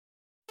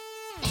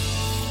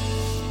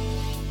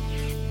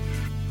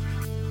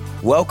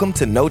Welcome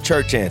to No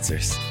Church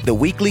Answers, the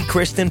weekly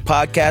Christian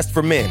podcast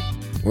for men.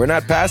 We're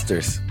not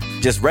pastors,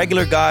 just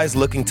regular guys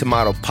looking to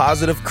model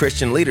positive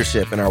Christian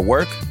leadership in our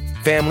work,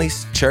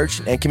 families, church,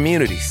 and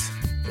communities.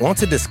 Want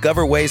to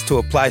discover ways to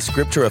apply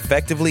Scripture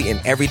effectively in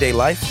everyday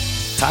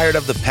life? Tired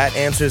of the pat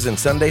answers in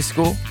Sunday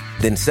school?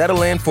 Then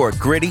settle in for a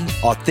gritty,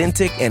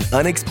 authentic, and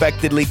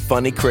unexpectedly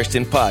funny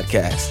Christian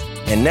podcast.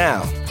 And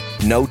now,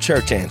 No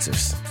Church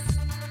Answers.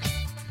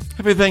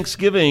 Happy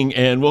Thanksgiving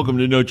and welcome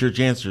to No Church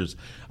Answers,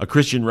 a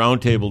Christian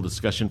roundtable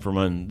discussion for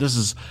men. This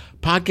is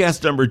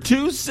podcast number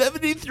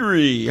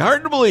 273.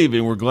 Hard to believe,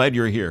 and we're glad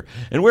you're here.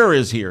 And where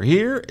is here?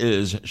 Here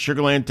is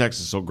Sugar Land,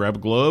 Texas. So grab a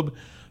globe,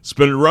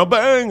 spin it around,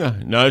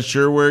 bang. Not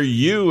sure where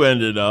you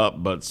ended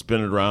up, but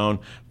spin it around.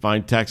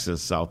 Find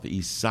Texas.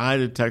 Southeast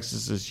side of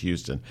Texas is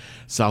Houston.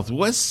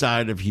 Southwest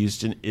side of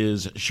Houston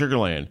is Sugar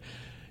Land.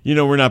 You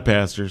know, we're not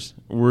pastors.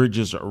 We're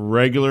just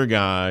regular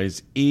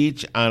guys,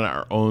 each on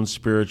our own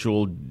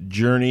spiritual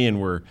journey, and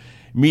we're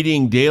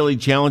meeting daily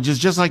challenges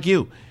just like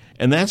you.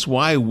 And that's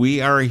why we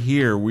are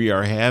here. We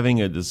are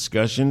having a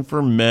discussion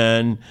for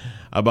men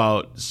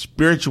about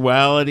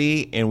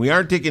spirituality, and we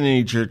aren't taking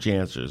any church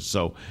answers.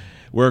 So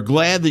we're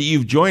glad that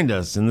you've joined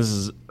us. And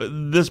this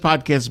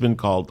podcast has been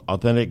called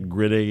Authentic,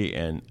 Gritty,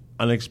 and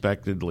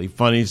Unexpectedly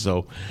Funny.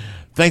 So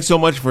thanks so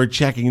much for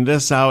checking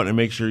this out, and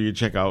make sure you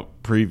check out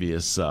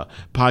previous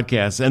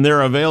podcasts. And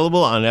they're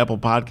available on Apple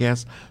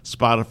Podcasts,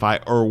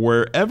 Spotify, or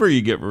wherever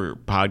you get your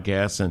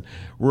podcasts. And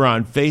we're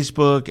on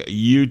Facebook,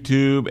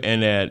 YouTube,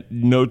 and at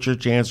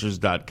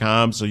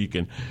nochurchanswers.com, so you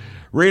can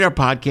rate our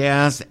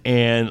podcast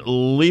and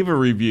leave a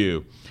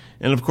review.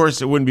 And, of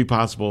course, it wouldn't be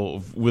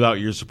possible without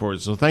your support,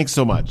 so thanks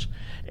so much.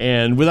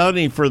 And without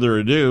any further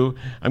ado,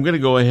 I'm going to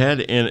go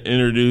ahead and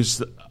introduce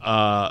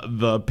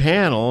the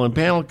panel. And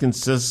panel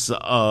consists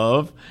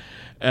of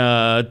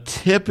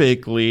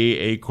typically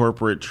a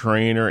corporate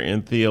trainer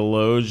and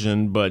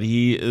theologian, but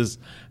he is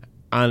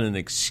on an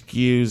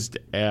excused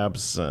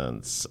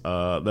absence.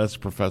 That's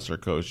Professor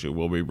Koshu.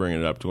 We'll be bringing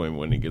it up to him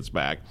when he gets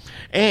back.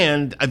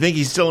 And I think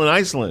he's still in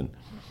Iceland.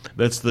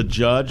 That's the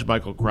judge,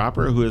 Michael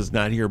Cropper, who is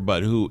not here,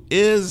 but who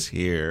is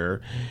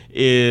here,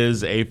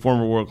 is a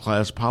former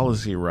world-class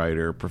policy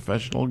writer,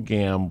 professional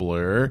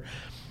gambler.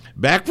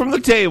 Back from the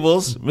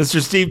tables,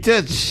 Mr. Steve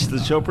Titch, the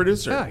show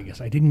producer. I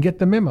guess I didn't get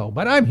the memo,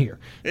 but I'm here.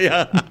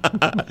 Yeah,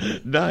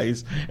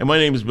 nice. And my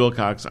name is Bill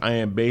Cox. I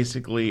am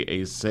basically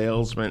a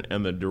salesman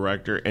and the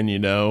director. And, you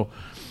know,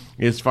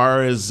 as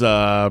far as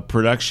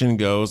production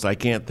goes, I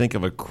can't think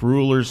of a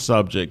crueler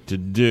subject to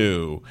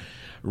do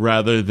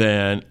rather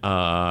than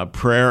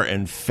prayer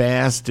and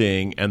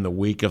fasting and the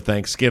week of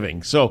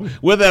Thanksgiving. So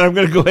with that, I'm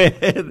going to go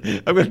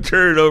ahead. I'm going to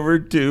turn it over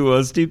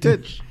to Steve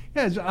Titch.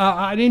 Yes,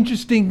 an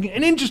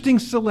interesting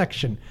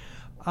selection.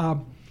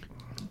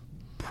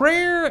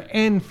 Prayer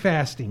and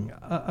fasting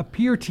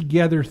appear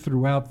together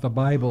throughout the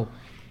Bible,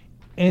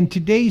 and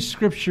today's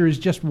scripture is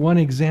just one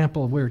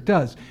example of where it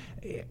does.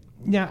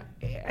 Now,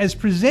 as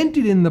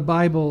presented in the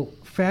Bible,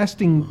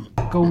 fasting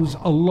goes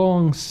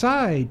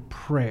alongside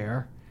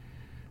prayer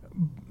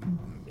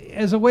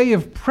as a way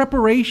of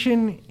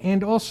preparation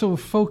and also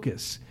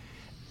focus.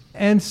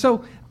 And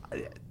so,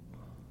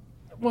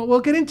 well, we'll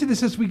get into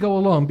this as we go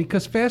along,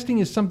 because fasting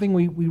is something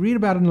we read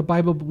about in the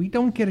Bible, but we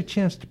don't get a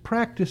chance to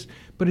practice.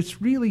 But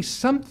it's really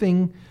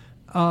something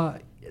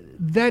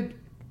that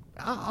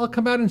I'll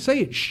come out and say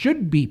it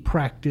should be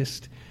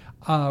practiced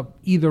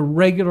either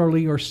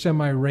regularly or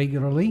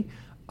semi-regularly.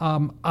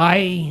 I'm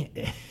going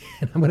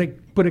to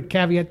put a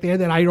caveat there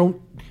that I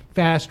don't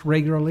fast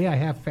regularly. I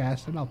have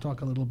fasted. I'll talk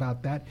a little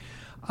about that.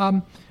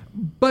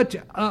 But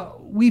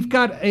we've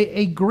got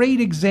a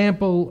great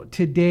example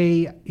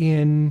today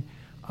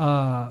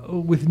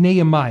with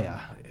Nehemiah.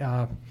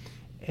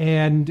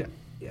 And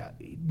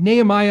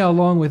Nehemiah,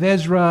 along with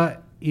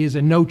Ezra, is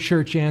a No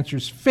Church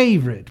Answers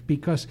favorite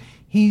because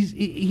he's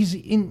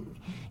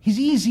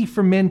easy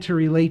for men to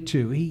relate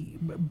to.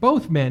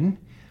 Both men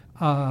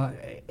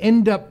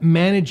end up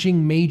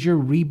managing major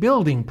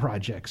rebuilding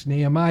projects.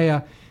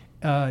 Nehemiah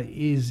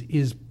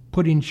is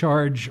put in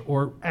charge,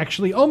 or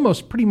actually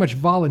almost pretty much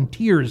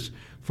volunteers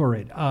for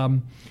it,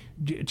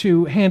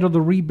 to handle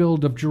the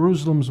rebuild of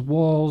Jerusalem's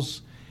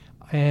walls,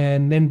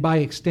 and then by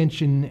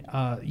extension,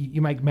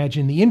 you might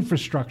imagine the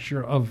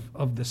infrastructure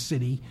of the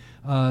city,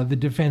 the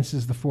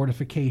defenses, the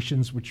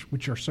fortifications,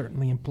 which are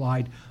certainly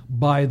implied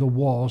by the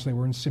walls. They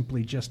weren't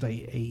simply just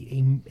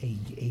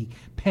a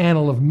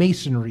panel of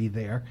masonry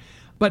there.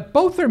 But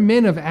both are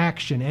men of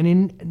action, and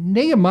in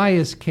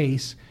Nehemiah's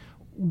case,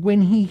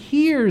 when he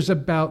hears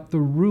about the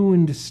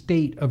ruined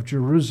state of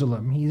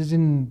Jerusalem, he's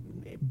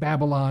in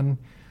Babylon,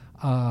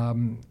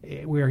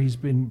 where he's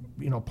been,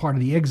 part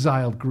of the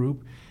exiled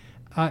group.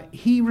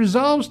 He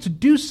resolves to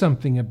do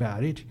something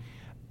about it,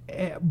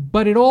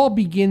 but it all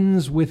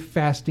begins with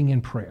fasting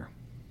and prayer.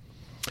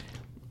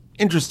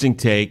 Interesting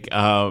take.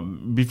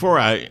 Before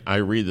I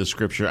read the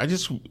scripture, I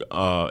just,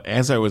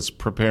 as I was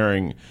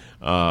preparing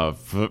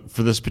for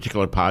this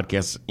particular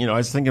podcast, I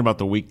was thinking about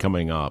the week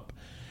coming up.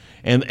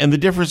 and the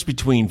difference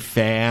between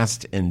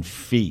fast and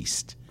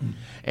feast.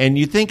 And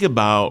you think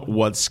about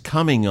what's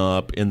coming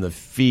up in the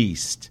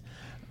feast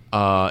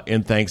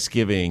in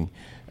Thanksgiving.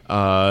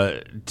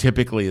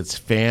 Typically, it's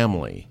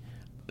family.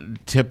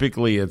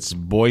 Typically, it's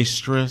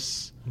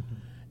boisterous.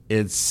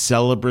 It's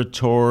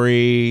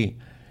celebratory.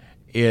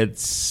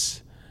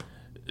 It's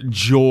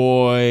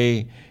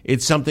joy.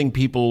 It's something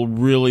people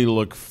really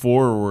look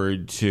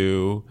forward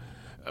to,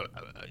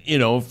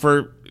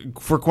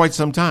 for quite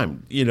some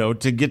time,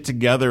 to get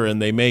together,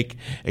 and they make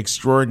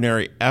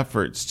extraordinary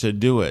efforts to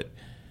do it.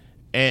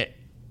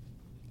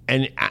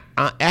 And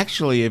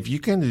actually, if you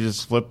kind of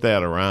just flip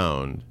that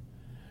around,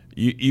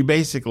 you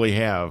basically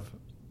have,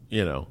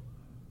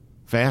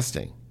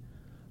 fasting.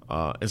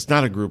 It's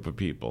not a group of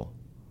people.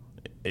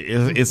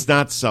 It's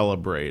not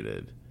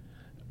celebrated.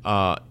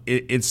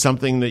 It's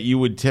something that you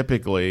would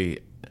typically,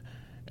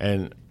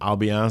 and I'll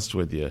be honest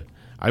with you,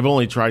 I've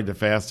only tried to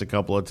fast a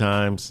couple of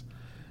times.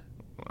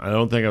 I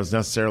don't think I was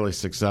necessarily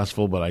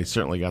successful, but I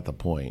certainly got the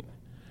point.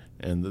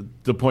 And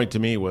the point to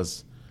me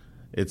was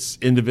it's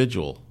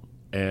individual,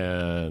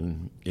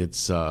 and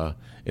it's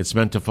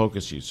meant to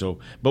focus you. So,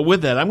 but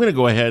with that, I'm going to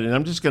go ahead and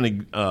I'm just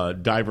going to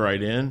dive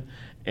right in.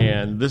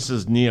 And this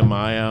is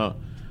Nehemiah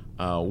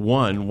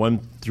 1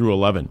 through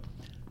 11.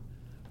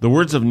 The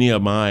words of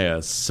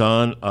Nehemiah,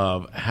 son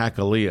of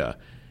Hakaliah.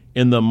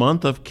 In the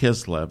month of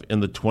Kislev, in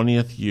the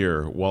 20th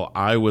year, while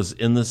I was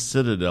in the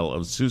citadel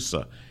of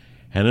Susa,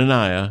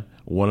 Hananiah,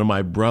 one of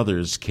my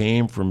brothers,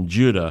 came from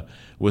Judah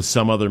with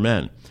some other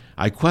men.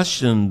 I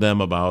questioned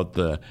them about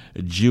the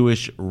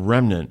Jewish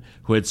remnant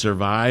who had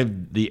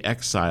survived the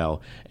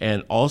exile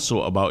and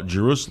also about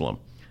Jerusalem.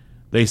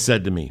 They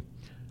said to me,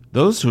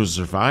 "Those who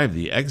survived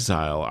the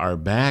exile are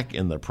back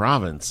in the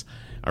province,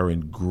 are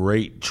in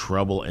great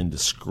trouble and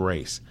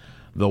disgrace.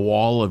 The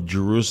wall of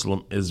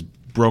Jerusalem is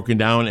broken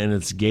down and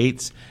its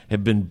gates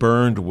have been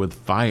burned with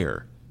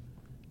fire."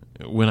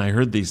 When I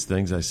heard these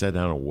things, I sat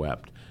down and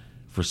wept.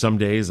 For some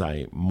days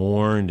I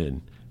mourned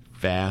and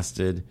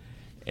fasted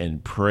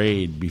and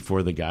prayed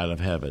before the God of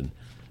heaven.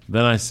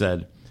 Then I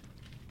said,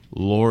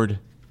 "Lord,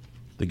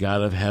 the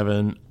God of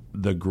heaven,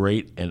 the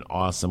great and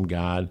awesome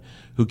God,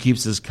 who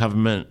keeps his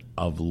covenant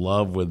of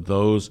love with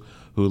those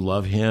who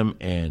love him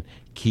and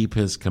keep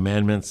his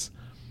commandments,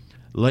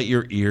 let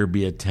your ear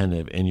be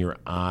attentive and your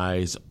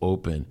eyes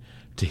open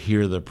to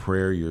hear the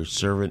prayer your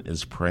servant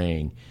is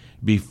praying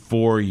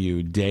before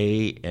you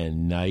day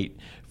and night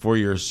for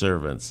your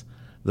servants,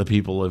 the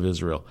people of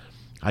Israel.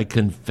 I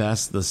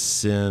confess the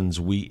sins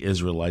we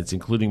Israelites,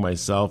 including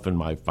myself and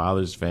my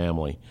father's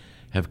family,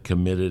 have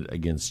committed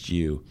against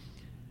you.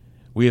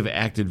 We have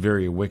acted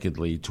very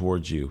wickedly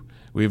towards you.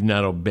 We have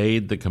not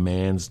obeyed the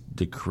commands,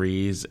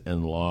 decrees,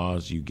 and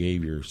laws you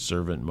gave your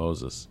servant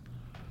Moses.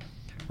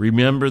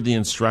 Remember the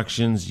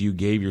instructions you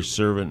gave your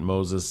servant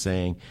Moses,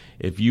 saying,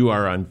 'If you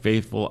are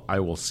unfaithful, I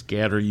will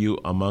scatter you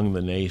among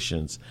the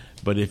nations.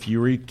 But if you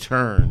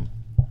return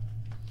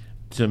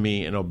to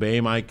me and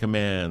obey my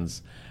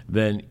commands,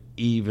 then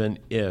even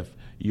if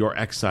your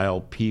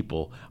exiled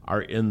people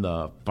are in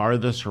the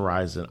farthest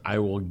horizon, I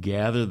will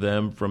gather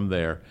them from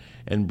there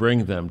and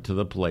bring them to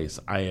the place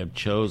I have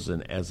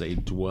chosen as a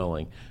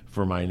dwelling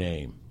for my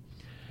name.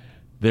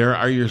 There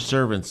are your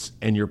servants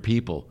and your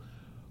people,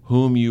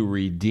 whom you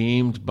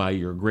redeemed by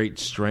your great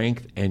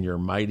strength and your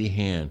mighty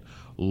hand.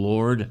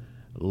 Lord,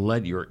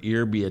 let your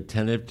ear be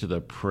attentive to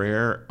the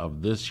prayer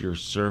of this your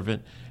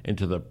servant and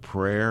to the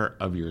prayer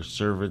of your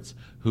servants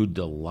who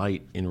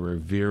delight in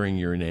revering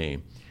your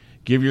name.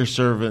 Give your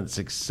servant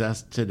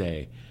success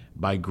today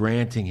by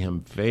granting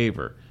him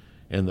favor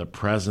in the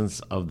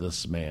presence of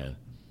this man.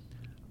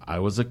 I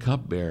was a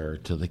cupbearer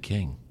to the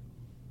king."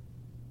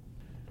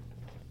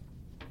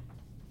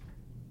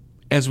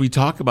 As we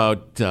talk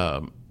about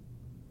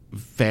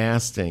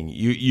fasting,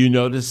 you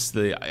notice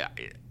it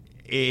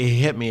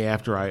hit me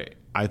after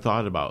I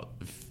thought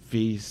about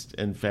feast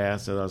and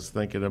fast, and I was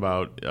thinking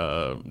about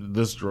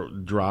this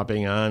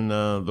dropping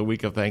on the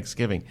week of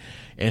Thanksgiving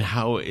and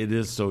how it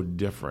is so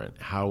different,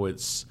 how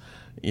it's,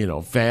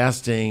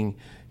 fasting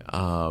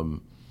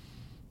kind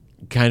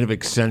of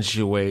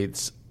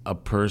accentuates a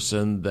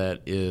person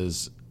that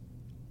is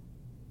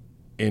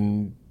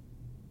in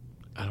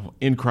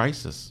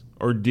crisis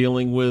or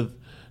dealing with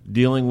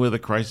a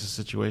crisis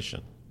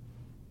situation.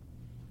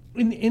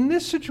 In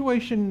this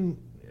situation,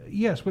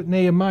 yes, with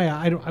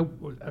Nehemiah,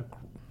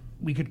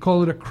 we could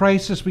call it a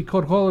crisis. We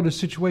could call it a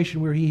situation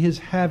where he is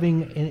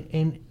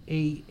having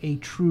a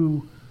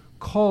true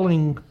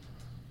calling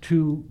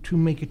to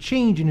make a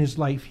change in his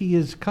life. He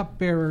is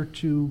cupbearer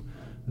to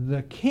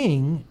the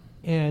king,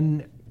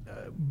 and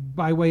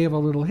by way of a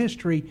little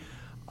history,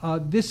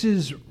 this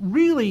is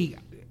really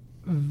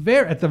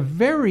at the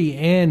very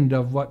end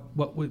of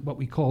what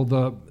we call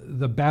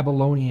the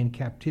Babylonian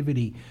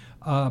captivity.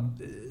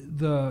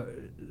 The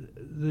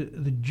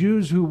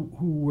Jews who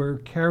were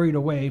carried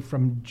away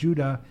from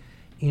Judah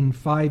in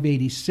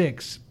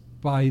 586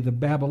 by the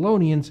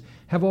Babylonians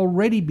have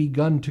already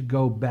begun to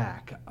go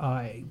back.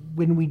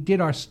 When we did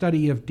our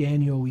study of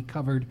Daniel, we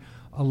covered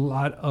a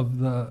lot of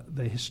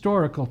the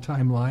historical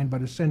timeline,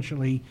 but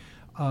essentially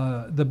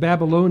the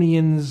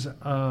Babylonians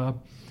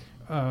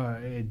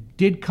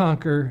did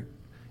conquer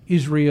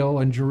Israel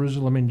and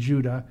Jerusalem and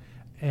Judah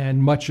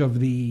and much of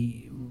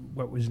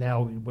what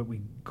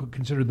we could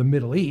consider the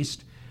Middle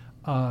East,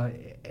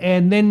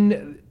 and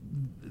then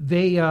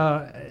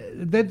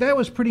that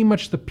was pretty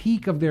much the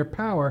peak of their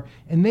power,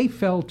 and they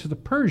fell to the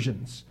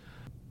Persians,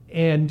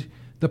 and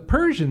the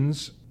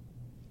Persians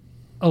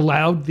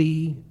allowed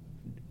the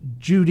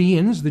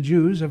Judeans, the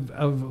Jews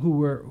who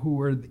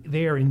were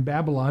there in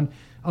Babylon,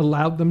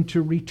 allowed them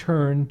to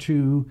return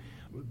to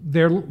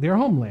their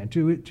homeland,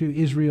 to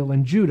Israel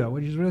and Judah,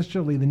 which is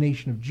essentially the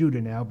nation of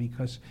Judah now,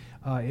 because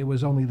it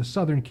was only the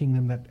southern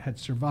kingdom that had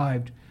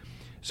survived.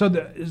 So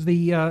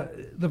the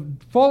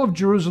fall of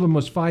Jerusalem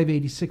was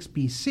 586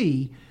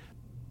 B.C.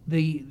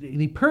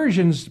 The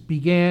Persians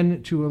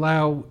began to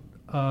allow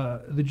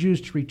the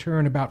Jews to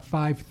return about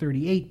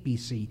 538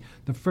 B.C.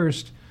 The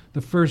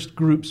first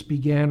groups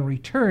began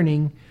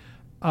returning,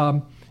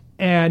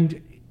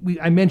 and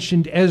I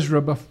mentioned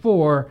Ezra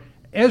before.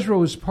 Ezra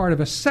was part of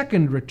a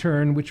second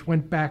return, which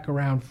went back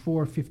around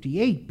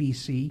 458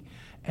 B.C.,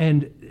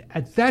 and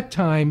at that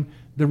time,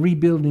 the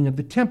rebuilding of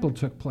the temple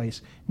took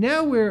place.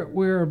 Now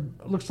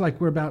looks like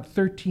we're about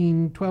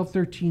 12,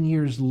 13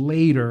 years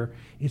later.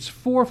 It's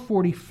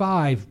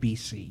 445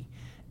 B.C.,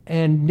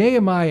 and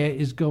Nehemiah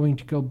is going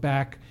to go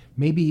back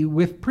maybe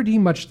with pretty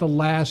much the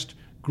last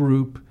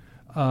group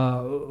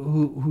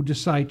who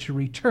decide to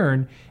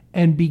return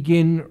and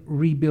begin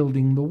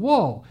rebuilding the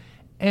wall.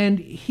 And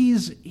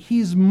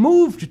he's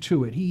moved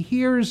to it. He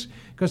hears,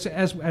 because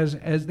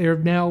as there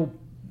now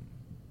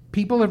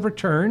people have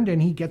returned,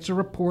 and he gets a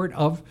report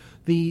of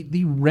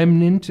the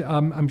remnant.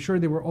 I'm sure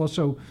there were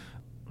also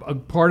a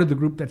part of the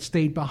group that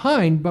stayed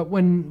behind, but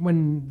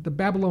when the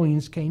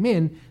Babylonians came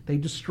in, they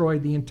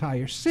destroyed the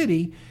entire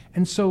city.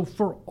 And so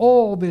for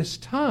all this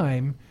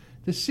time,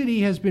 the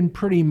city has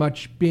pretty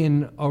much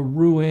been a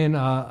ruin,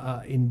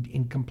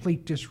 in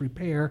complete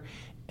disrepair.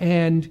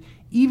 And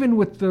even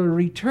with the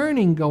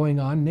returning going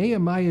on,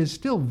 Nehemiah is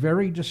still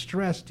very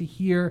distressed to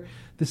hear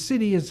the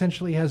city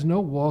essentially has no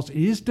walls. It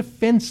is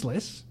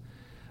defenseless.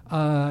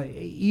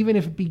 Even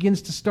if it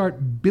begins to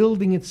start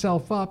building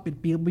itself up, it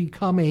will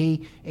become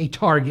a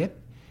target.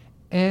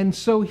 And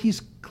so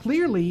he's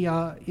clearly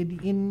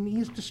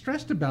he's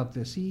distressed about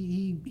this.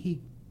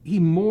 He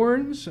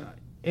mourns,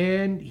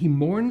 and he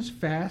mourns,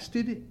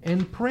 fasted,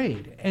 and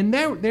prayed. And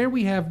there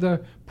we have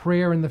the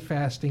prayer and the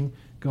fasting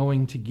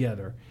going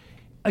together.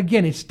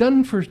 Again, it's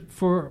done for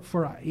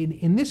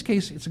in this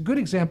case, it's a good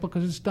example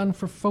because it's done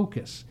for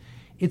focus.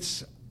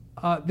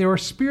 There are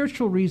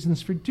spiritual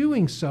reasons for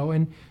doing so,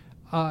 and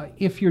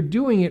if you're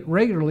doing it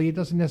regularly, it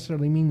doesn't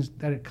necessarily mean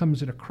that it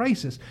comes at a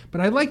crisis.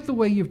 But I like the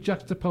way you've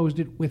juxtaposed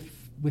it with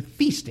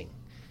feasting.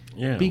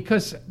 Yeah.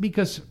 Because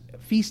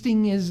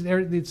feasting is there.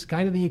 It's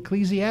kind of the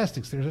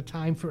Ecclesiastics. There's a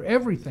time for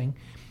everything.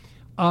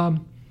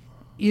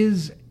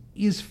 Is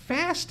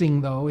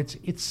fasting though?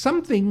 It's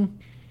something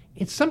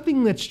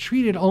that's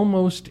treated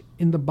almost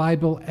in the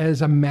Bible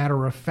as a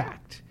matter of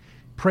fact.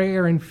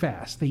 Prayer and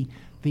fast. In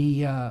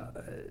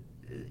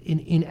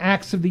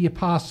Acts of the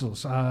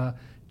Apostles.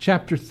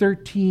 Chapter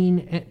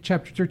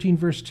 13,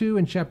 verse 2,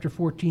 and chapter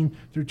 14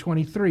 through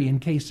 23. In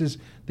cases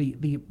the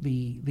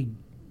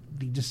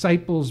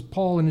disciples,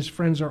 Paul and his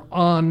friends, are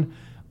on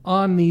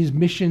these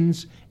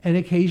missions, and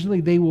occasionally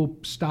they will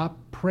stop,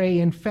 pray,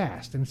 and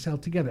fast, and sell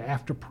together.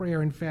 After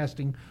prayer and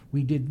fasting,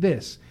 we did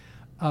this.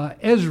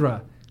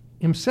 Ezra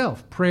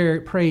himself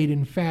prayed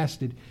and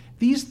fasted.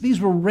 These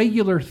were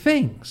regular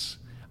things.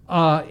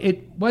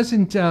 It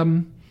wasn't.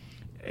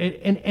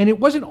 And it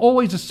wasn't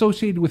always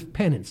associated with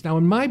penance. Now,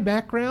 in my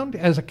background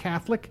as a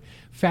Catholic,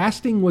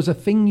 fasting was a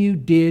thing you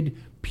did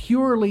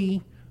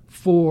purely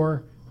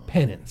for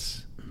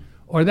penance,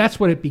 or that's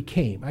what it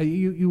became.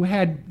 You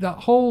had the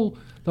whole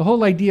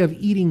idea of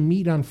eating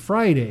meat on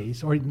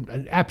Fridays, or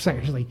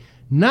actually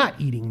not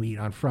eating meat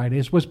on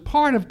Fridays, was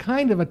part of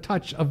kind of a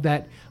touch of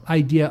that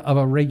idea of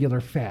a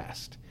regular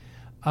fast.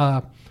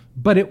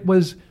 But it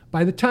was,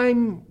 by the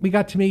time we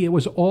got to me, it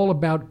was all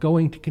about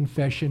going to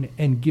confession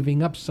and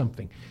giving up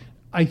something.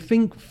 I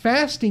think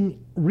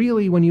fasting,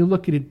 really, when you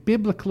look at it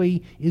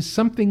biblically, is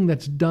something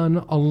that's done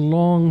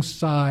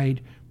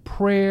alongside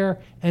prayer,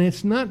 and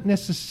it's not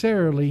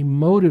necessarily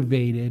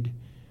motivated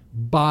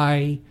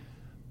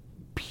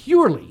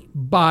purely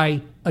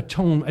by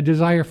a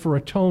desire for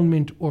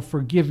atonement or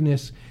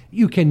forgiveness.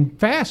 You can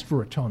fast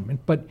for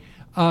atonement, but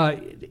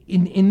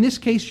in this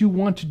case, you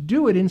want to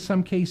do it in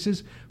some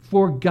cases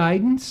for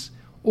guidance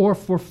or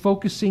for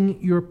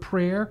focusing your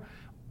prayer.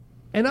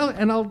 And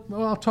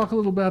I'll talk a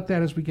little about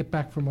that as we get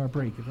back from our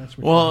break, if that's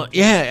what. Well,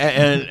 yeah,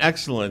 and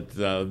excellent.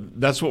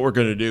 That's what we're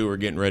going to do. We're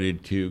getting ready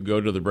to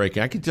go to the break.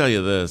 I can tell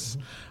you this: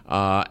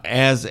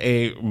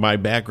 my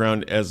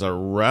background as a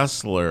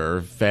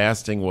wrestler,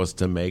 fasting was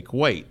to make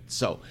weight.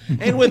 So,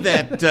 and with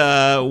that,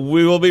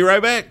 we will be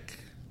right back.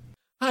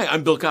 Hi,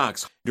 I'm Bill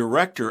Cox,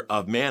 director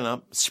of Man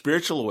Up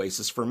Spiritual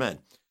Oasis for Men.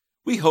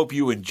 We hope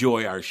you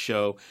enjoy our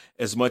show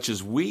as much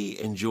as we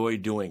enjoy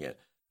doing it.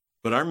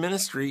 But our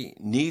ministry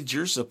needs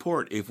your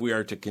support if we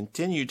are to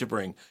continue to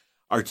bring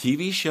our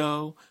TV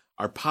show,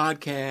 our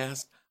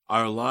podcast,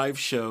 our live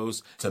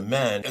shows to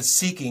men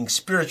seeking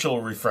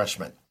spiritual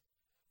refreshment.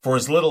 For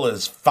as little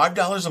as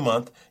 $5 a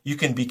month, you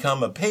can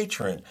become a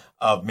patron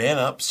of Man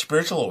Up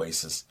Spiritual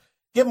Oasis.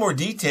 Get more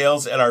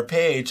details at our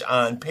page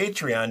on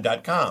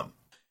patreon.com.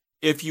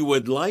 If you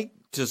would like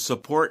to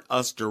support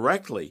us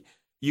directly,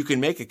 you can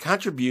make a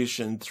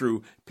contribution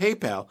through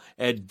PayPal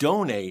at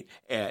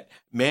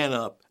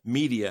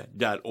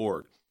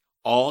donate@manupmedia.org.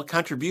 All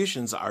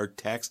contributions are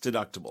tax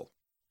deductible.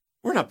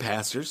 We're not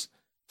pastors,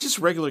 just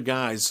regular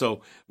guys,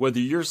 so whether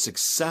you're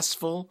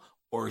successful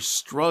or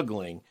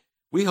struggling,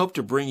 we hope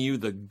to bring you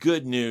the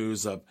good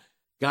news of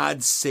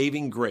God's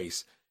saving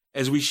grace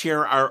as we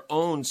share our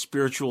own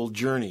spiritual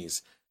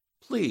journeys.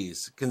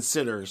 Please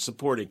consider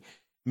supporting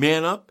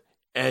Man Up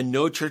and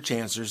No Church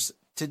Answers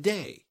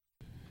today.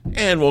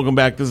 And welcome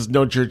back. This is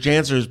No Church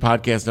Answers,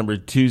 podcast number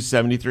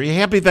 273.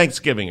 Happy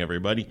Thanksgiving,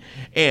 everybody.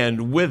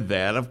 And with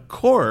that, of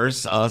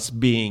course, us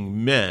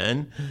being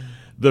men,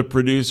 the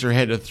producer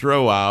had to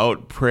throw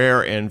out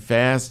prayer and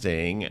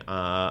fasting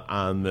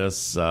on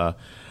this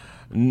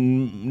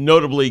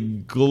notably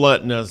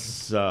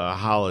gluttonous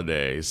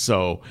holiday.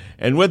 So,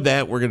 and with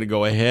that, we're going to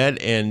go ahead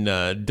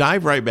and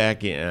dive right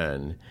back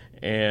in.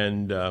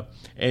 And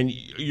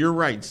you're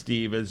right,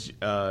 Steve, as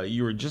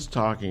you were just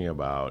talking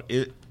about,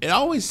 it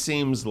always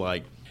seems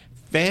like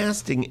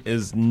fasting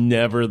is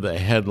never the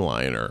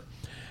headliner.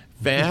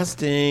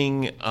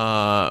 Fasting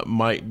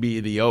might be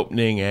the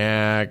opening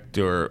act,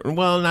 or,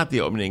 well, not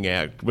the opening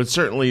act, but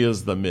certainly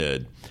is the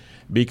mid,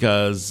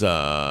 because,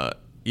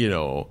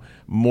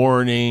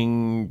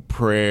 morning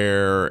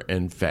prayer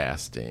and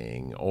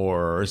fasting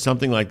or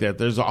something like that.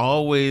 There's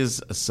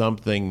always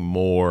something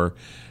more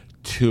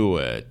to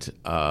it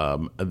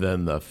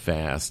than the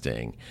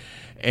fasting.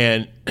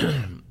 And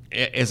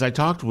as I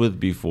talked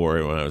with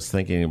before, when I was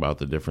thinking about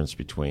the difference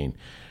between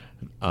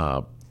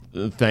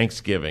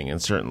Thanksgiving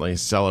and certainly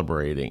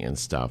celebrating and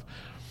stuff,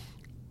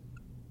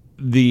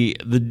 the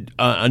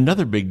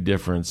another big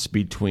difference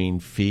between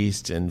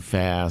feast and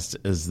fast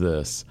is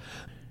this.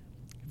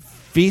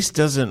 Feast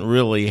doesn't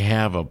really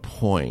have a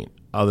point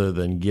other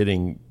than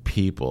getting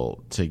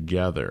people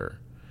together.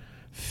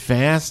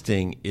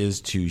 Fasting is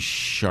to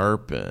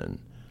sharpen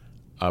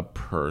a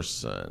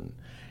person.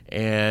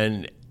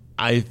 And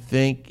I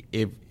think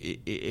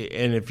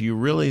if you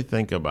really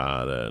think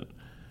about it,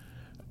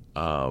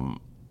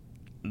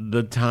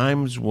 the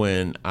times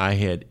when I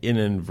had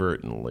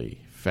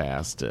inadvertently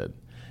fasted,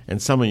 and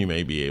some of you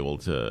may be able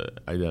to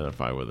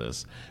identify with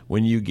this,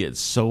 when you get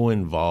so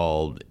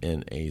involved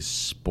in a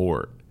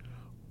sport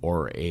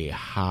or a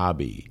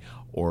hobby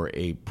or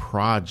a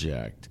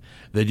project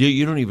that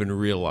you don't even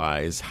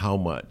realize how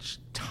much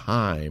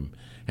time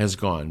has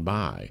gone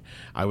by.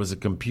 I was a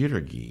computer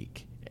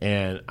geek,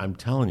 and I'm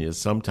telling you,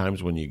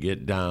 sometimes when you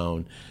get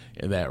down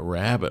in that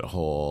rabbit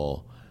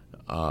hole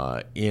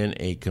in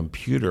a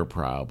computer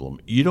problem,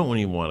 you don't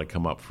even want to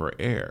come up for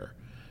air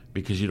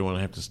because you don't want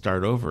to have to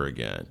start over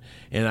again.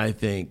 And I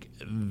think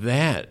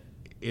that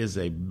is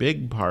a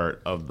big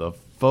part of the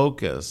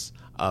focus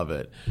of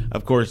it.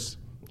 Of course,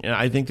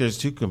 I think there's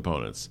two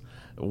components.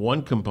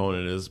 One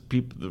component is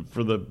people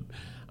for the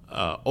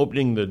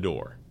opening the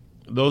door.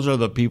 Those are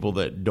the people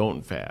that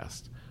don't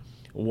fast.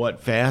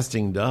 What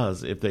fasting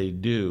does, if they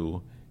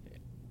do,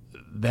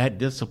 that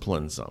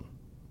disciplines them.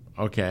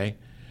 Okay?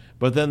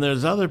 But then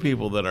there's other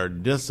people that are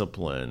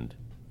disciplined,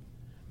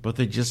 but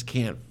they just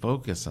can't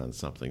focus on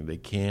something. They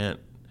can't.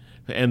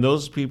 And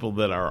those people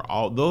that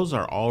those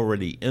are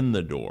already in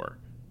the door.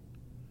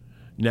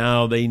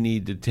 Now they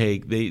need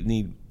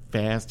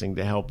fasting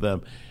to help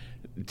them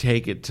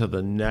take it to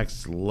the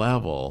next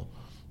level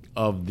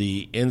of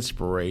the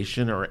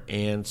inspiration or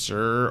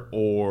answer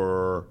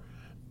or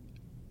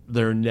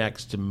their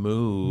next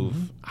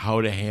move,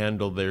 how to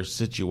handle their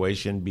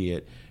situation, be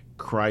it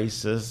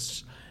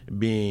crisis,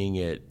 being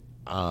it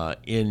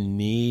in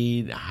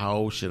need,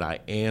 how should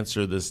I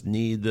answer this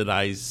need that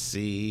I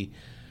see,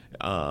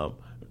 to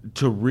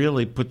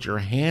really put your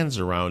hands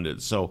around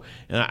it. So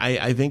and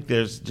I think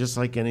there's, just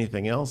like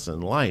anything else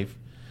in life,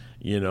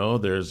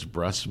 there's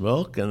breast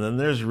milk and then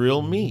there's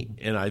real meat.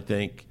 And I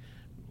think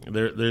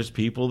there's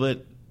people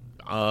that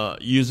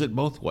use it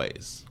both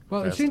ways.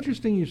 Well, it's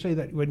interesting you say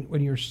that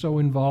when you're so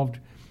involved,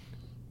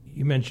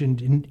 you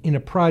mentioned in a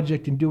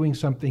project and doing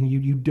something,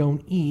 you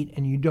don't eat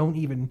and you don't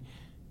even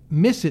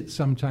miss it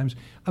sometimes.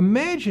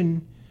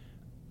 Imagine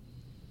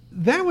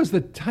that was the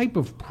type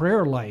of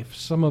prayer life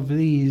some of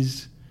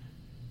these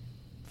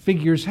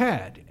figures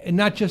had. And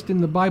not just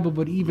in the Bible,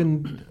 but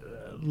even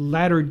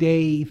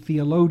latter-day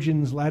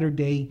theologians,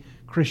 latter-day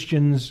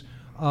Christians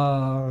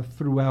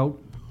throughout,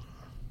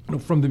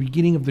 from the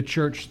beginning of the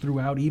church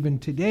throughout even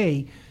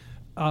today,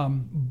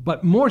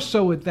 but more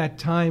so at that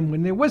time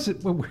when there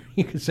wasn't, well,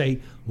 you could say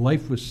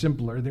life was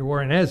simpler. There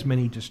weren't as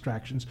many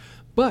distractions.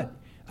 But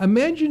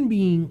imagine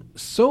being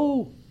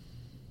so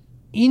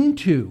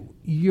into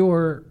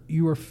your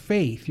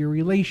faith, your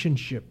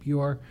relationship,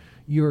 your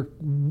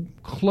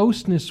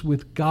closeness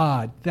with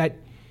God, that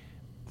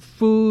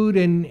food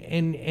and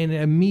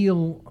a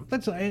meal.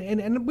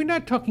 And we're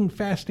not talking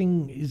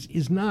fasting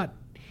is not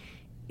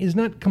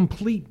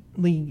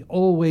completely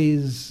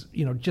always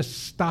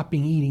just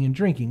stopping eating and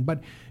drinking,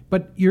 but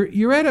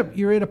you're at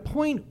a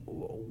point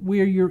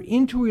where you're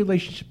into a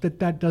relationship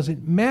that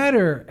doesn't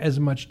matter as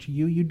much to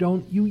you. You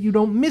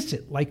don't miss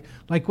it, like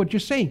what you're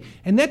saying.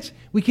 And it's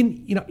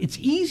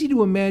easy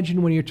to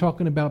imagine when you're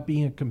talking about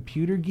being a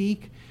computer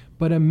geek,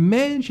 but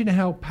imagine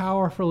how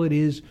powerful it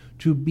is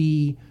to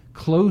be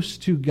close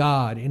to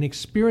God and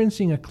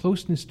experiencing a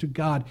closeness to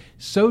God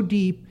so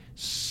deep,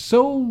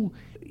 so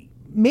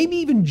maybe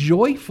even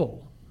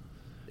joyful,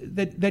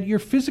 that your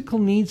physical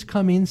needs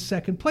come in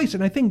second place.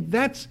 And I think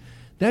that's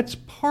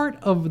part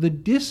of the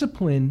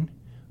discipline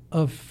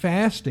of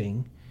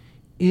fasting,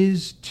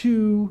 is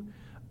to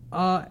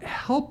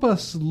help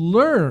us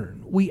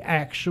learn we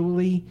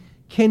actually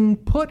can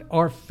put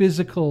our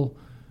physical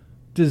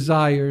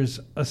desires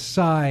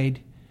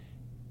aside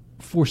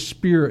for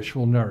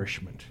spiritual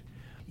nourishment.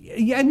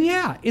 And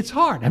it's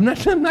hard. I'm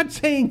not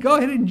saying go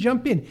ahead and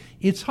jump in.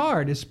 It's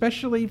hard,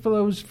 especially for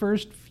those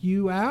first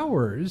few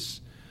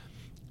hours.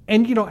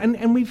 And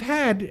and we've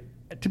had,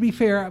 to be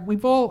fair,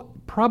 we've all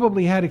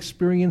probably had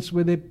experience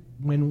with it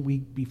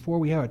before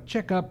we have a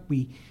checkup,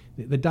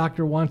 the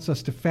doctor wants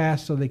us to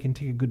fast so they can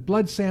take a good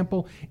blood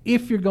sample.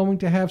 If you're going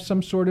to have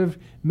some sort of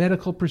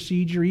medical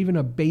procedure, even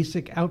a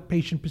basic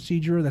outpatient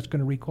procedure that's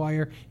going to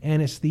require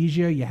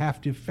anesthesia, you have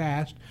to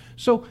fast.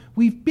 So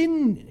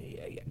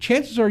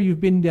chances are you've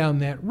been down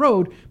that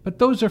road, but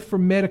those are for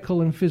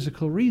medical and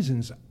physical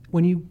reasons.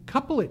 When you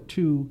couple it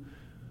to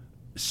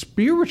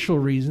spiritual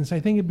reasons, I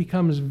think it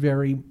becomes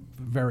very,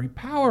 very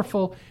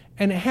powerful.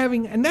 And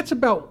that's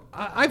about,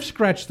 I've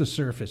scratched the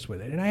surface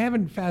with it, and I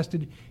haven't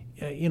fasted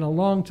in a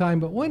long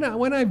time. But when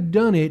I've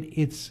done it,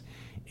 it's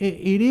a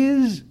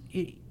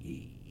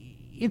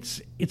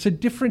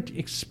different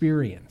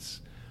experience.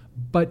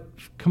 But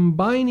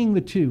combining the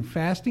two,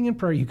 fasting and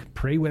prayer, you can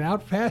pray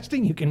without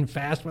fasting, you can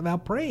fast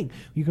without praying.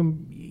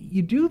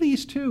 You do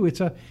these two. It's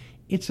a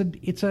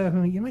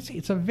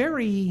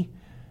very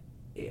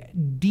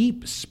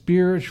deep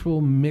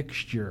spiritual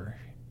mixture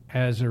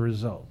as a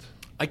result.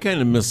 I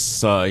kind of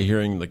miss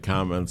hearing the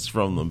comments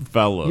from the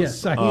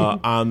fellows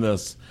on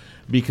this,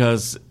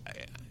 because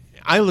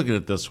I look at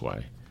it this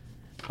way.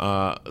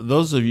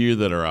 Those of you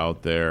that are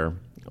out there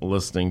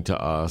listening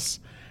to us,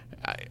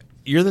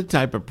 you're the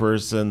type of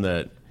person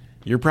that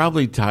you're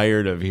probably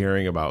tired of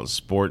hearing about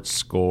sports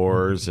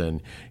scores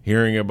and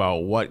hearing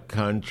about what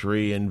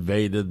country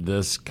invaded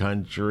this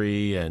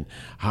country and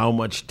how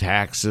much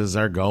taxes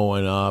are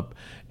going up.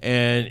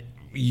 And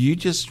you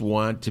just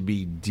want to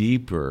be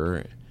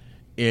deeper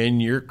in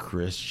your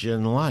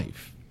Christian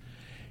life.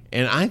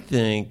 And I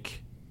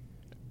think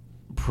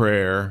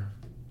prayer,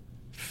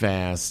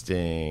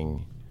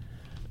 fasting,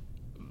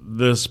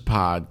 this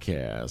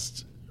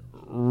podcast,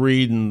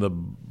 reading the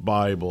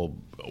Bible,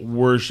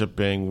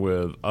 worshiping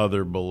with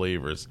other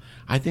believers,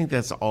 I think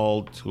that's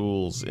all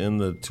tools in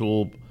the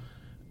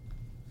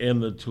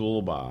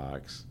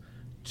toolbox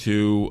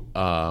to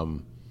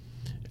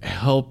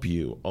help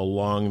you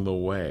along the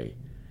way.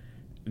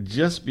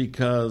 Just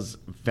because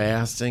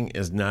fasting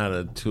is not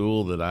a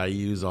tool that I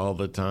use all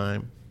the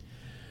time,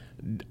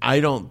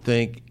 I don't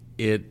think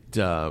it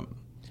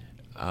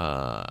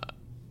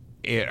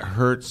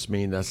hurts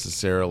me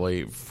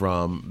necessarily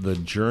from the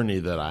journey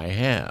that I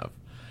have.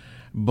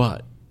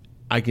 But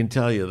I can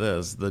tell you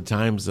this, the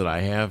times that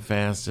I have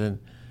fasted,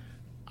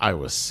 I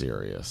was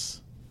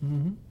serious.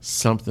 Mm-hmm.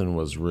 Something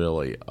was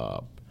really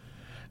up.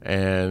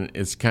 And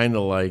it's kind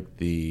of like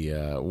the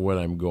what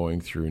I'm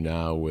going through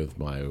now with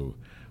my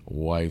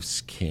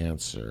wife's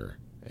cancer,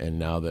 and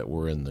now that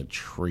we're in the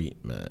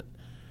treatment,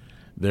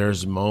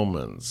 there's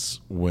moments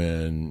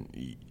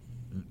when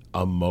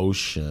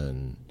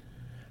emotion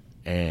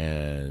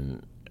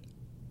and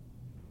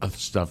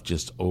stuff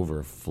just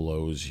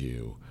overflows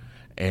you.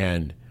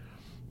 And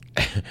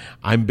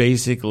I'm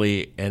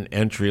basically an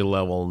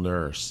entry-level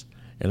nurse,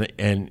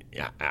 and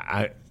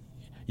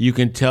you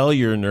can tell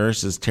your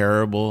nurse is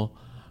terrible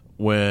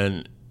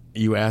when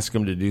you ask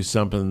them to do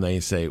something and they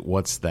say,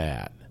 "What's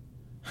that?"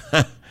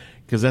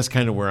 Because that's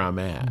kind of where I'm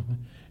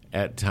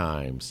at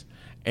times.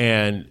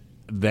 And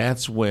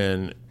that's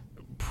when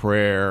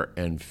prayer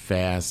and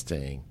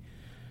fasting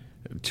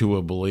to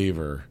a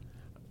believer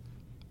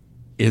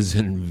is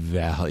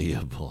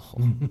invaluable.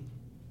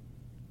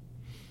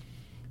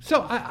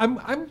 So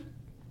I'm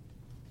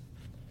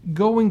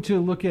going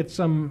to look at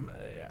some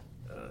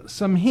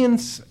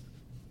hints.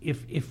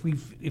 If we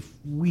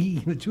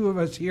the two of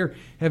us here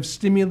have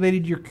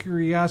stimulated your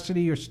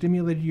curiosity or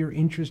stimulated your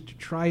interest to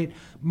try it,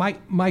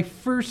 my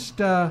first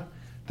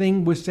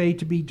thing was say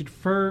to be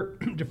defer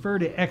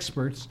to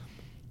experts.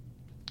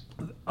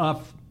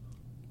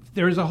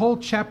 There is a whole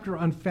chapter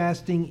on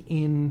fasting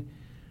in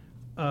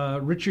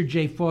Richard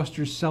J.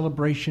 Foster's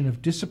Celebration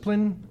of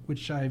Discipline,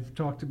 which I've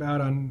talked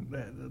about on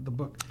the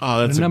book.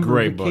 Oh, that's a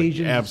great book.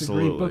 Absolutely. It's a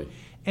great book.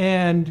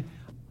 And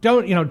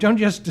don't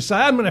just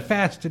decide I'm going to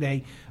fast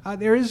today.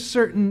 There is a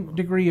certain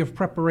degree of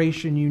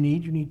preparation you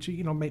need. You need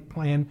to make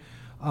plan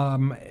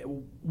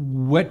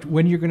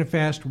when you're going to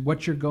fast,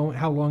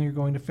 how long you're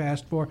going to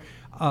fast for.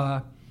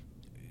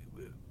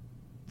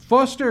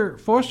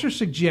 Foster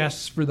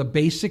suggests for the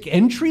basic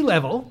entry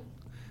level,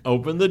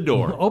 open the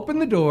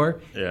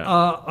door.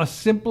 Yeah. A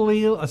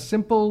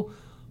simple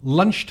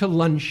lunch to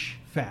lunch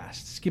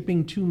fast,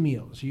 skipping 2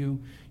 meals. You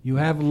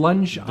have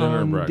lunch Dinner,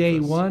 on breakfast. day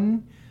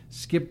 1,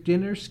 skip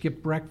dinner,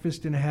 skip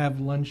breakfast, and have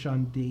lunch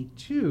on day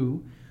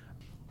 2.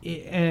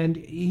 And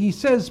he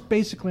says,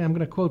 basically, I'm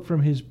going to quote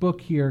from his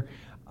book here,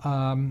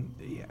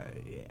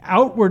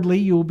 outwardly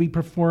you will be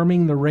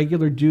performing the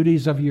regular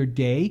duties of your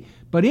day,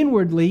 but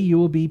inwardly you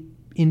will be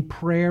in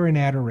prayer and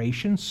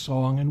adoration,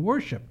 song and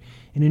worship.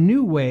 In a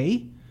new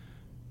way,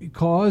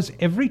 cause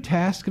every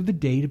task of the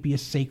day to be a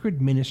sacred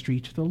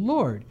ministry to the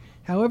Lord.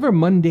 However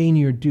mundane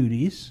your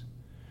duties,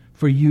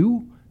 for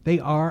you they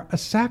are a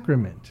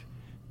sacrament.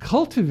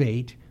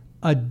 Cultivate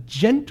a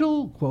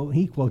gentle, quote,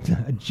 he quotes,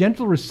 a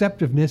gentle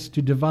receptiveness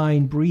to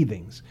divine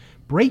breathings.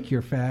 Break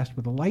your fast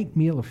with a light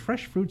meal of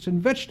fresh fruits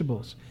and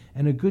vegetables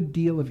and a good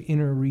deal of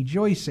inner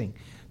rejoicing.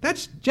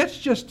 That's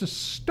just a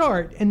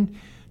start. And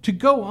to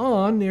go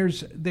on,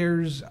 there's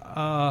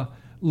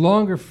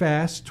longer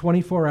fasts,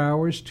 24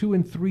 hours, 2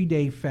 and 3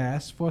 day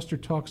fasts. Foster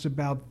talks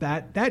about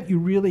that. That you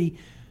really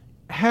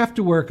have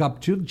to work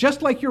up to,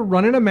 just like you're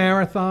running a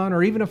marathon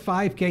or even a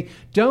 5K.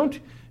 Don't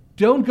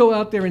go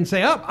out there and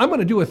say, I'm going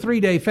to do a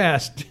 3-day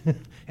fast.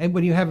 And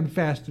when you haven't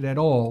fasted at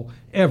all,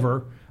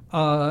 ever,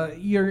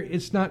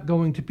 it's not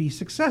going to be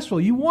successful.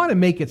 You want to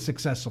make it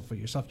successful for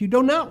yourself. You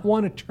do not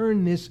want to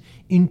turn this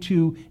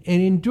into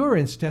an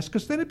endurance test,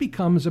 because then it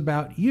becomes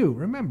about you.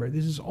 Remember,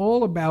 this is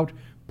all about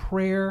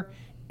prayer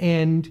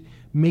and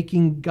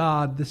making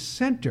God the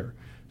center.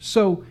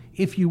 So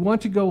if you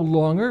want to go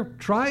longer,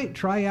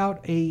 try out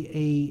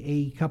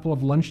a couple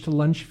of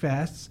lunch-to-lunch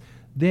fasts.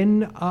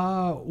 Then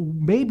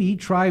maybe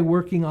try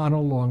working on a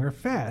longer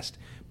fast.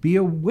 Be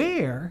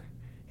aware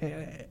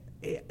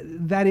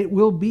that it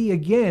will be,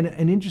 again,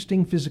 an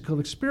interesting physical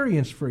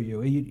experience for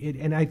you.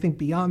 And I think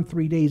beyond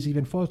 3 days,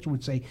 even Foster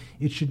would say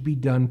it should be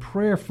done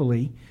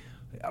prayerfully.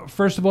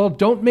 First of all,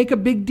 don't make a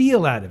big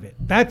deal out of it.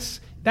 That's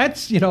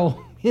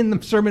in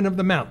the Sermon on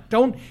the Mount.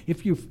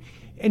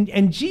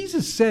 And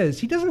Jesus says,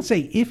 he doesn't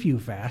say if you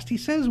fast, he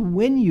says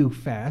when you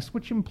fast,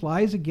 which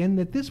implies, again,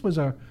 that this was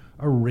a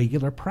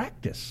regular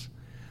practice.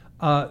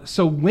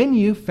 So when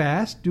you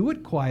fast, do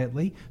it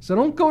quietly. So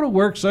don't go to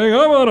work saying,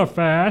 I'm on a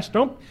fast.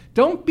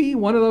 Don't be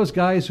one of those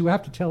guys who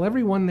have to tell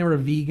everyone they're a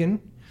vegan.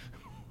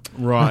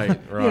 Right.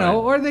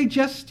 Or they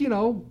just,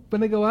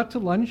 when they go out to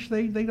lunch,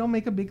 they don't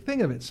make a big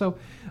thing of it. So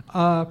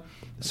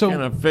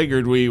kind of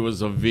figured we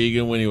was a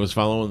vegan when he was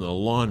following the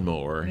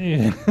lawnmower.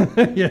 Yeah.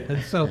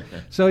 Yeah. So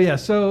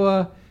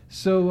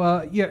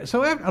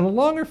on a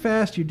longer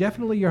fast,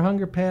 your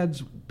hunger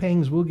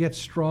pangs will get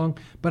strong,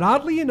 but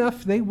oddly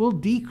enough, they will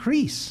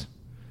decrease.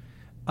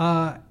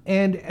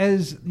 And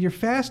as your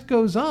fast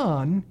goes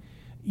on,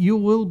 you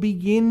will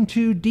begin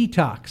to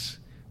detox,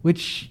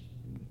 which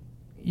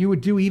you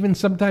would do even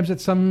sometimes at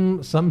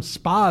some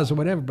spas or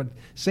whatever, but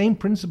same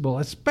principle,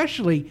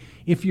 especially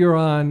if you're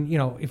on,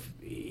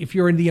 if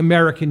you're in the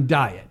American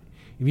diet.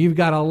 If you've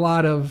got a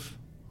lot of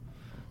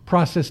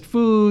processed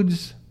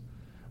foods,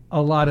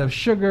 a lot of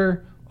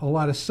sugar, a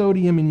lot of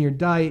sodium in your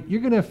diet, you're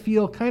going to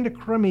feel kind of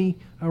crummy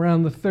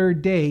around the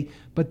 3rd day.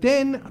 But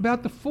then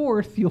about the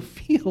 4th, you'll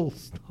feel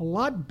a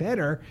lot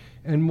better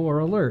and more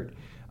alert.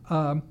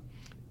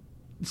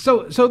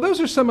 So those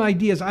are some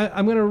ideas.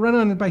 I'm going to run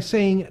on it by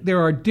saying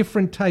there are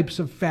different types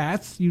of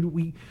fasts.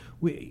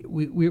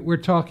 We're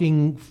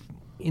talking,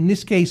 in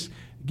this case,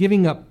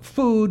 giving up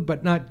food,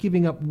 but not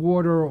giving up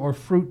water or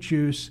fruit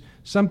juice.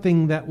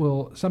 Something that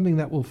will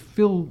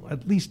fill,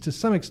 at least to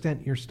some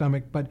extent, your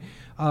stomach. But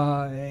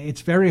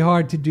it's very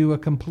hard to do a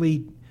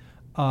complete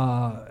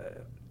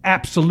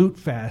absolute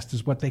fast,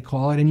 is what they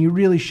call it, and you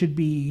really should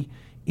be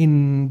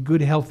in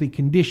good, healthy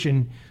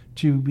condition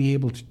to be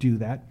able to do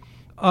that.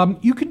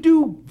 You can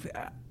do.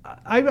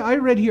 I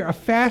read here a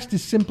fast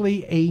is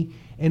simply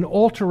an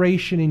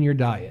alteration in your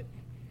diet,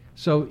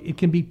 so it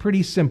can be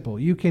pretty simple.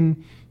 You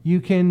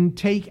can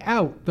take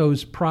out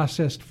those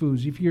processed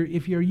foods. If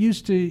you're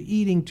used to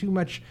eating too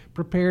much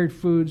prepared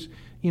foods,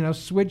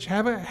 switch.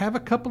 Have a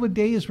couple of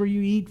days where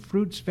you eat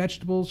fruits,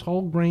 vegetables,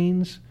 whole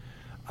grains,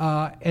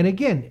 and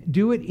again,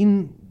 do it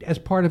as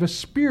part of a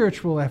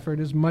spiritual effort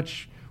as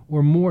much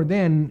or more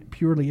than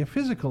purely a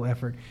physical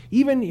effort.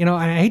 Even,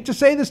 I hate to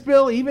say this,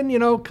 Bill, even,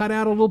 cut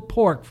out a little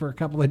pork for a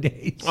couple of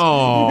days.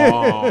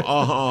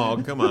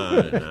 Oh, come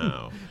on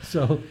now.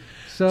 So,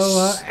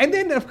 and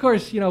then, of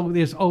course,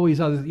 there's always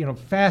other,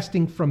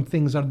 fasting from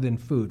things other than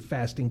food,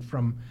 fasting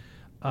from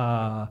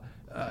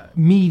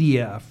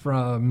media,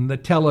 from the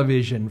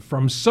television,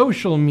 from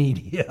social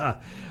media,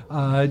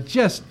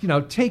 just,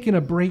 taking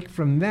a break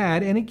from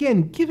that. And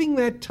again, giving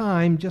that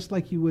time, just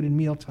like you would in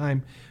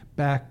mealtime,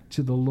 back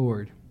to the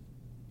Lord.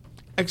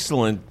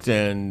 Excellent.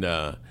 And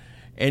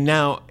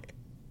now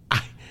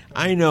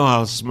I know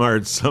how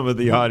smart some of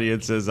the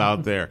audience is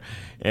out there.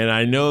 And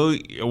I know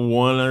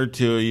one or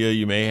two of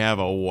you may have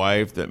a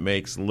wife that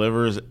makes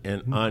livers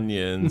and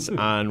onions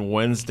on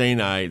Wednesday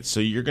night. So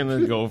you're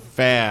going to go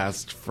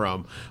fast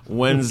from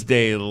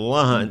Wednesday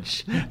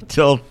lunch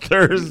till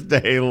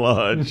Thursday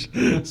lunch.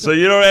 So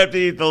you don't have to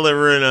eat the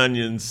liver and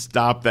onions.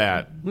 Stop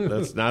that.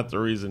 That's not the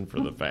reason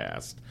for the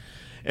fast.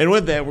 And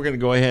with that, we're going to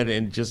go ahead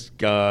and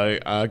just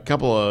a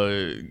couple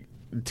of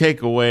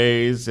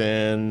takeaways,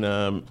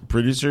 and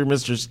producer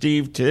Mr.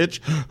 Steve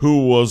Titch,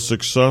 who was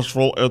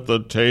successful at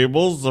the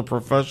tables, the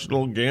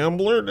professional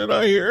gambler, did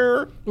I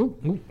hear?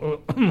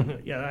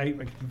 Yeah, I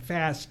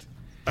fast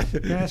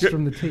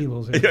from the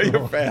tables. Yeah,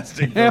 you're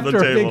fasting from the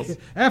tables.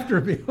 After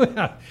a big,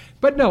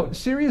 but no,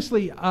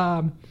 seriously,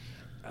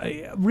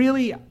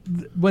 really,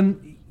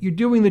 when you're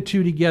doing the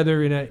two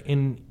together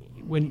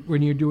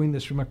when you're doing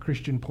this from a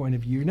Christian point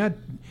of view, you're not.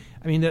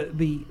 I mean,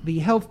 the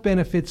health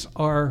benefits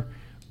are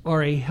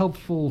a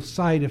helpful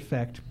side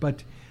effect,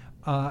 but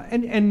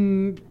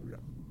and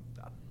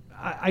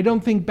I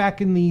don't think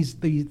back in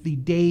the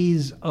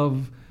days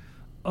of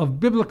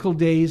biblical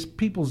days,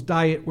 people's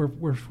diet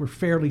were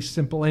fairly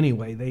simple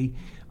anyway.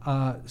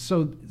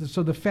 So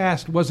the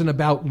fast wasn't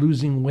about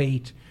losing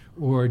weight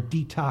or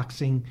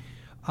detoxing,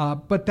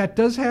 but that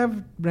does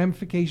have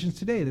ramifications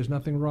today. There's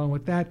nothing wrong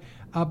with that.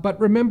 But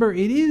remember,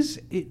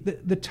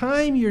 the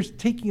time you're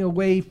taking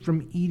away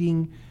from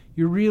eating,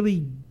 you're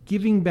really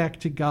giving back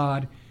to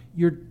God.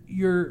 You're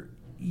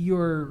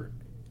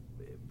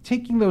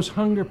taking those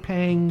hunger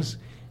pangs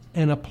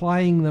and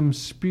applying them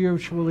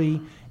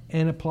spiritually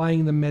and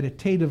applying them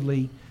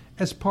meditatively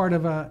as part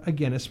of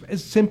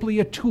as simply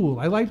a tool.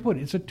 I like to put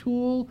it. It's a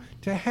tool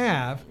to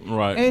have,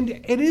 right? And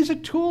it is a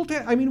tool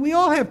to. I mean, we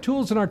all have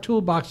tools in our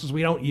toolboxes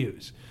we don't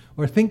use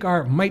or think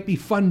might be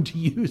fun to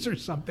use or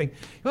something.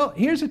 Well,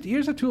 here's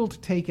a tool to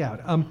take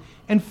out.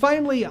 And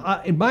finally,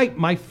 in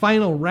my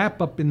final wrap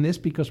up in this,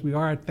 because we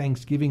are at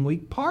Thanksgiving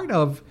week, part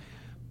of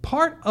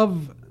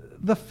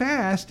the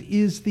fast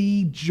is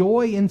the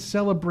joy and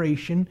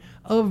celebration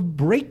of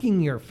breaking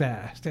your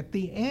fast at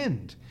the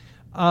end.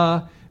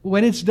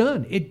 When it's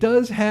done, it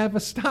does have a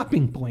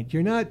stopping point.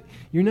 You're not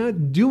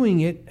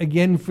doing it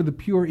again for the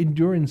pure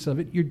endurance of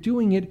it. You're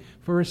doing it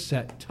for a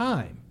set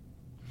time.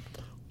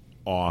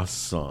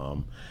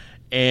 Awesome.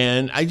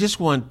 And I just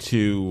want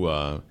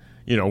to,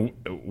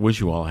 wish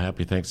you all a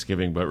happy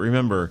Thanksgiving. But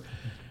remember,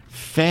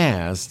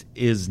 fast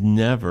is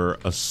never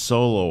a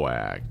solo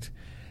act.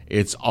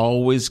 It's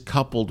always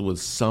coupled with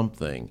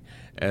something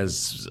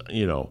as,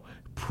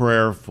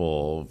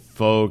 prayerful,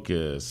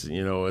 focus.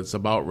 It's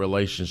about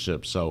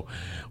relationships. So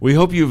we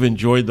hope you've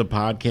enjoyed the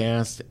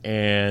podcast.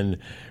 And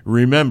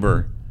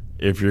remember,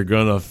 if you're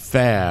going to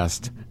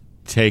fast,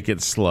 take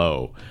it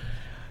slow.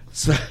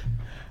 So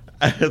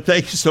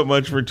thank you so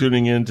much for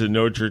tuning in to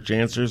No Church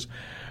Answers.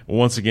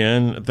 Once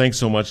again, thanks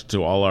so much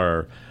to all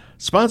our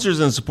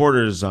sponsors and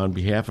supporters. On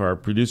behalf of our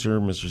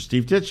producer, Mr.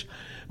 Steve Titch,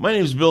 my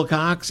name is Bill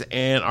Cox,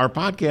 and our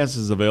podcast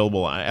is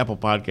available on Apple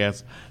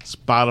Podcasts,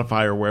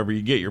 Spotify, or wherever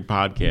you get your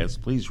podcasts.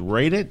 Please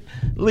rate it,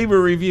 leave a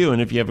review, and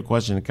if you have a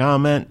question or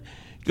comment,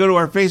 go to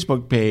our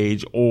Facebook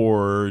page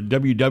or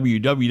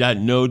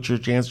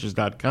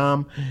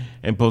www.nochurchanswers.com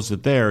and post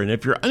it there. And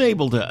if you're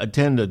unable to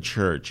attend a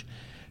church,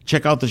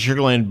 check out the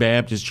Sugar Land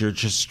Baptist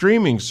Church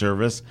streaming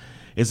service.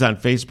 It's on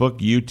Facebook,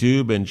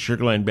 YouTube, and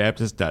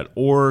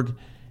sugarlandbaptist.org.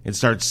 It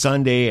starts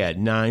Sunday at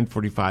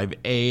 9:45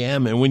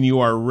 a.m. And when you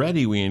are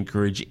ready, we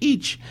encourage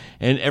each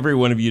and every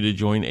one of you to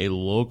join a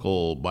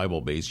local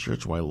Bible-based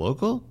church. Why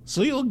local?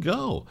 So you'll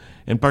go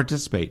and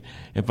participate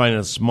and find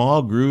a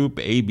small group,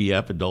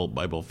 ABF, Adult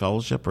Bible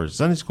Fellowship, or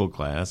Sunday School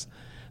class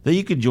that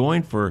you could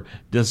join for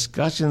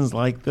discussions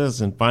like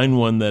this, and find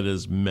one that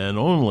is men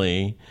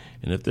only.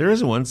 And if there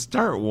isn't one,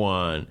 start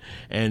one.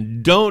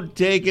 And don't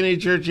take any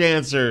church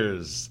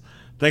answers.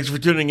 Thanks for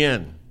tuning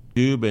in.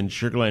 YouTube and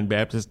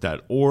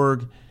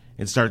sugarlandbaptist.org.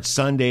 It starts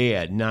Sunday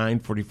at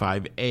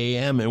 9:45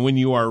 a.m. And when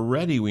you are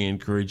ready, we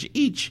encourage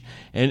each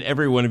and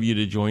every one of you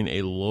to join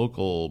a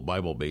local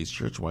Bible-based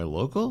church. Why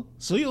local?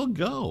 So you'll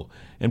go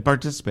and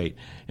participate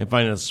and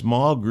find a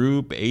small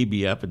group,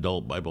 ABF,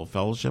 Adult Bible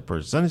Fellowship,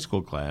 or Sunday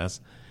School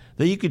class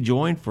that you could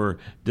join for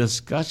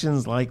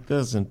discussions like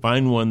this, and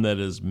find one that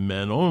is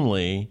men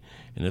only.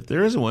 And if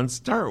there isn't one,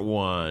 start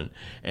one.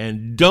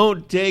 And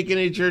don't take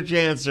any church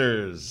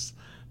answers.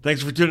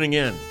 Thanks for tuning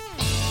in.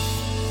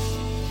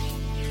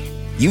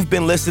 You've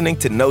been listening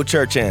to No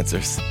Church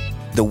Answers,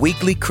 the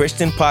weekly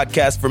Christian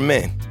podcast for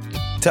men.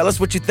 Tell us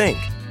what you think.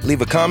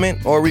 Leave a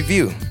comment or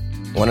review.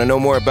 Want to know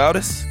more about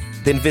us?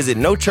 Then visit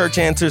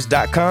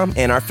nochurchanswers.com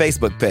and our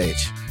Facebook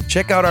page.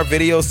 Check out our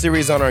video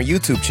series on our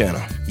YouTube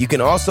channel. You can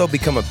also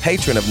become a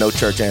patron of No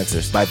Church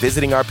Answers by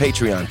visiting our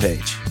Patreon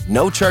page.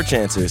 No Church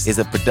Answers is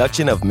a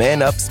production of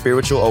Man Up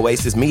Spiritual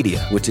Oasis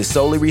Media, which is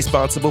solely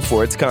responsible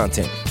for its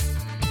content.